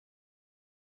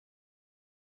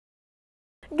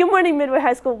Good morning, Midway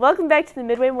High School. Welcome back to the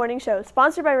Midway Morning Show,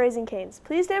 sponsored by Raising Cane's.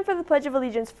 Please stand for the Pledge of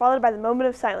Allegiance, followed by the moment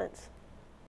of silence.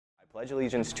 I pledge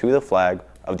allegiance to the flag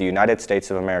of the United States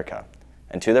of America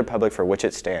and to the republic for which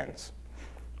it stands,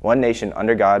 one nation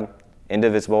under God,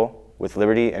 indivisible, with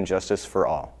liberty and justice for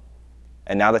all.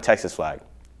 And now the Texas flag.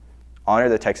 Honor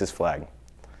the Texas flag.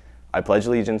 I pledge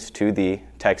allegiance to thee,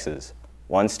 Texas,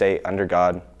 one state under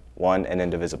God, one and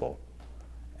indivisible.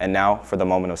 And now for the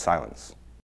moment of silence.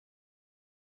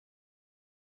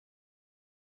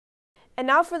 And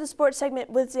now for the sports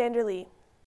segment with Xander Lee.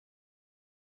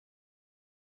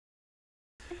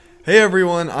 Hey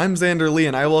everyone, I'm Xander Lee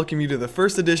and I welcome you to the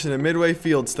first edition of Midway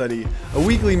Field Study, a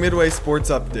weekly Midway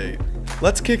sports update.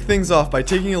 Let's kick things off by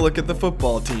taking a look at the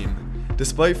football team.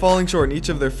 Despite falling short in each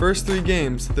of their first 3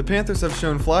 games, the Panthers have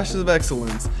shown flashes of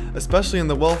excellence, especially in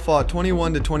the well-fought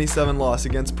 21-27 loss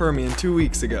against Permian 2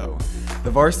 weeks ago. The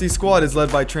varsity squad is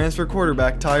led by transfer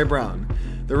quarterback Ty Brown.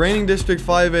 The reigning District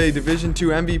 5A Division II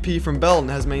MVP from Belton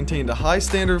has maintained a high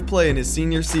standard of play in his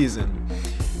senior season.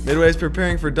 Midway is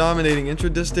preparing for dominating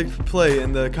intra-district play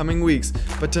in the coming weeks,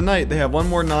 but tonight they have one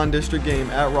more non-district game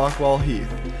at Rockwall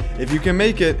Heath. If you can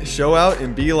make it, show out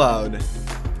and be loud.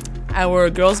 Our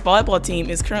girls volleyball team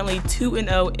is currently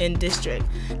 2-0 in district.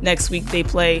 Next week they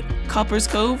play Coppers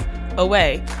Cove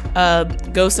away.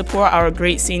 Go support our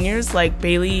great seniors like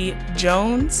Bailey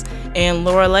Jones and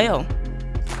Laura Lale.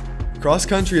 Cross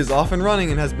country is off and running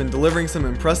and has been delivering some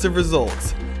impressive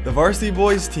results. The varsity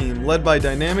boys team, led by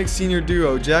dynamic senior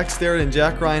duo Jack Starrett and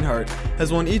Jack Reinhardt,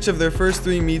 has won each of their first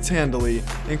 3 meets handily,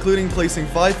 including placing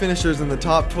 5 finishers in the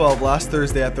top 12 last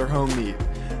Thursday at their home meet.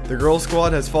 The girls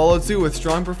squad has followed suit with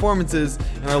strong performances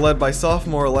and are led by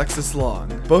sophomore Alexis Long.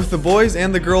 Both the boys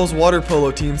and the girls water polo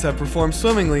teams have performed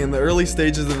swimmingly in the early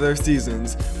stages of their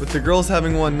seasons, with the girls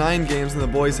having won 9 games and the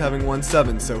boys having won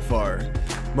 7 so far.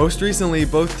 Most recently,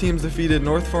 both teams defeated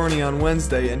North Forney on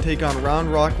Wednesday and take on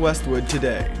Round Rock Westwood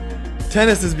today.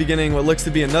 Tennis is beginning what looks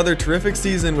to be another terrific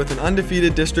season with an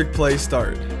undefeated district play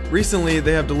start. Recently,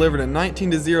 they have delivered a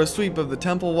 19-0 sweep of the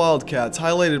Temple Wildcats,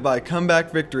 highlighted by a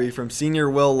comeback victory from senior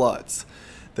Will Lutz.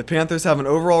 The Panthers have an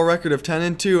overall record of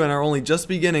 10-2 and are only just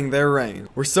beginning their reign.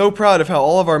 We're so proud of how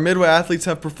all of our Midway athletes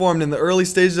have performed in the early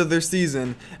stages of their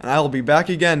season, and I will be back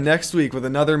again next week with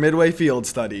another Midway Field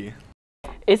Study.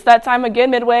 It's that time again,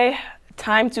 Midway.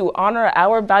 Time to honor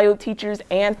our valued teachers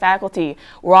and faculty.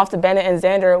 We're off to Bennett and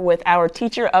Xander with our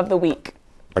Teacher of the Week.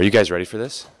 Are you guys ready for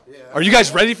this? Yeah. Are you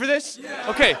guys ready for this? Yeah.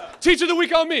 Okay, Teacher of the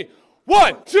Week on me.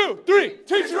 1, 2, 3,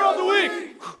 Teacher of the Week!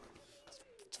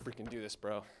 Let's freaking do this,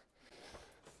 bro.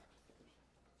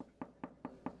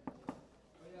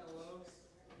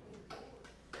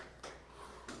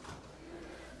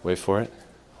 Wait for it.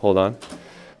 Hold on.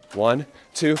 1,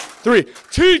 2, 3.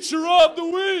 Teacher of the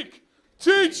Week!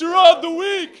 Teacher of the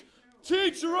Week!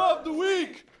 Teacher of the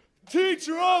Week!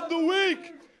 Teacher of the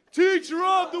Week! Teacher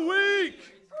of the Week!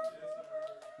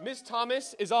 Miss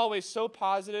Thomas is always so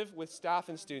positive with staff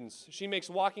and students. She makes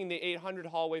walking the 800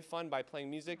 hallway fun by playing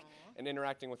music and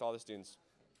interacting with all the students.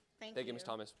 Thank you, Miss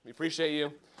Thomas. We appreciate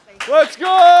you. Let's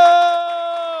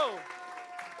go!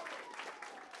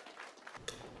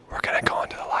 We're gonna go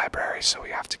into the library, so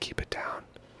we have to keep it down.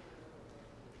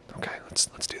 Okay, let's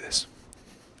do this.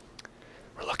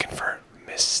 We're looking for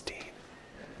Miss Steen.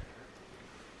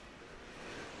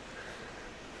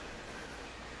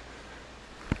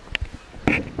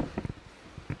 Do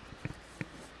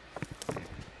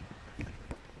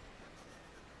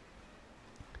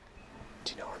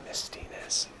you know where Miss Steen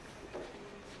is?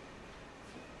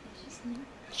 Is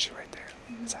she right there?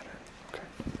 Is that her? Okay.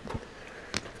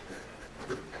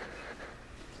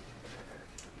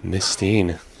 Miss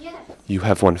Steen, yes. You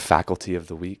have won Faculty of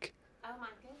the Week.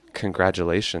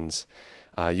 Congratulations.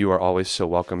 You are always so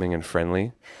welcoming and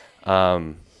friendly,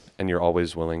 and you're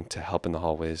always willing to help in the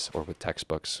hallways or with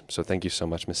textbooks. So thank you so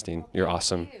much, Miss Steen. You're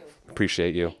awesome.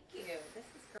 Appreciate you.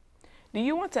 Do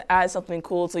you want to add something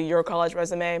cool to your college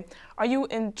resume? Are you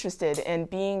interested in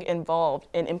being involved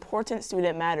in important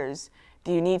student matters?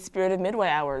 Do you need Spirit of Midway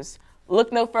hours?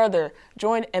 Look no further.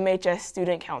 Join MHS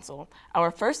Student Council.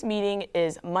 Our first meeting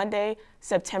is Monday,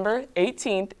 September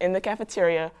 18th in the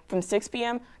cafeteria from 6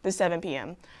 p.m. to 7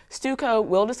 p.m. StuCo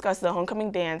will discuss the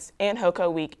homecoming dance and HOCO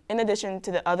week in addition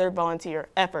to the other volunteer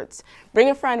efforts. Bring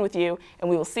a friend with you and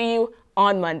we will see you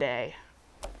on Monday.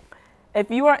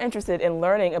 If you are interested in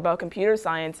learning about computer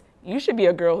science, you should be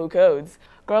a Girl Who Codes.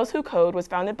 Girls Who Code was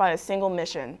founded by a single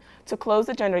mission, to close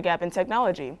the gender gap in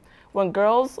technology. When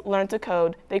girls learn to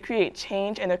code, they create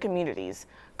change in their communities.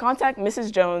 Contact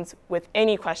Mrs. Jones with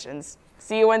any questions.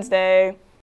 See you Wednesday.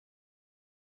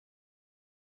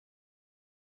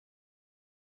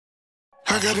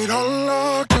 I got it all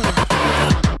locked up.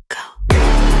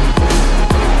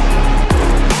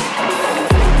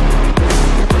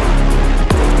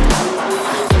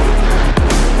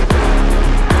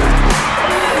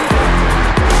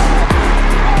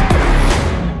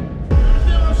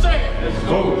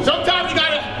 Sometimes you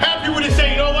gotta have people that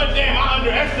say, you know what, damn, I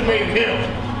underestimated him.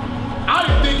 I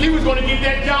didn't think he was gonna get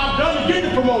that job done and get the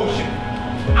promotion.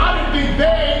 I didn't think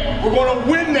they were gonna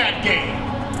win that game.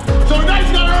 So tonight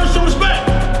you gotta earn some respect.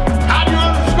 How do you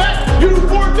earn respect? You do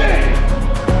 4 things.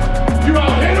 You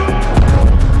out hit them,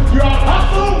 you out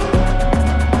hustle,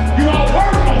 you out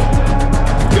work them,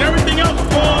 and everything else will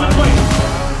fall into place.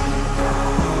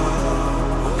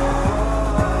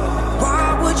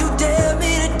 Why would you dare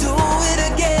me to do it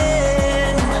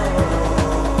again?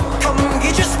 Come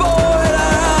get your spoil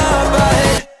out of my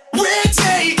head. We're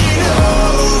taking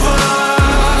over.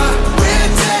 We're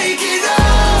taking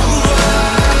over.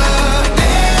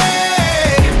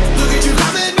 Hey, look at you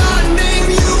coming on, name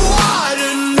you ought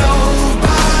to know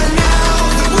by now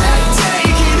that we're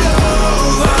taking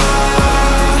over.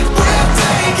 We're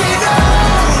taking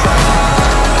over.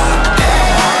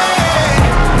 Hey,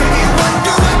 maybe you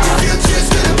wonder what your future's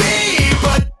gonna be,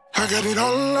 but I got it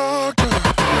all locked up.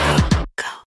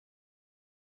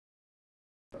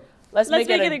 Let's make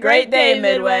it a great day,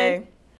 Midway.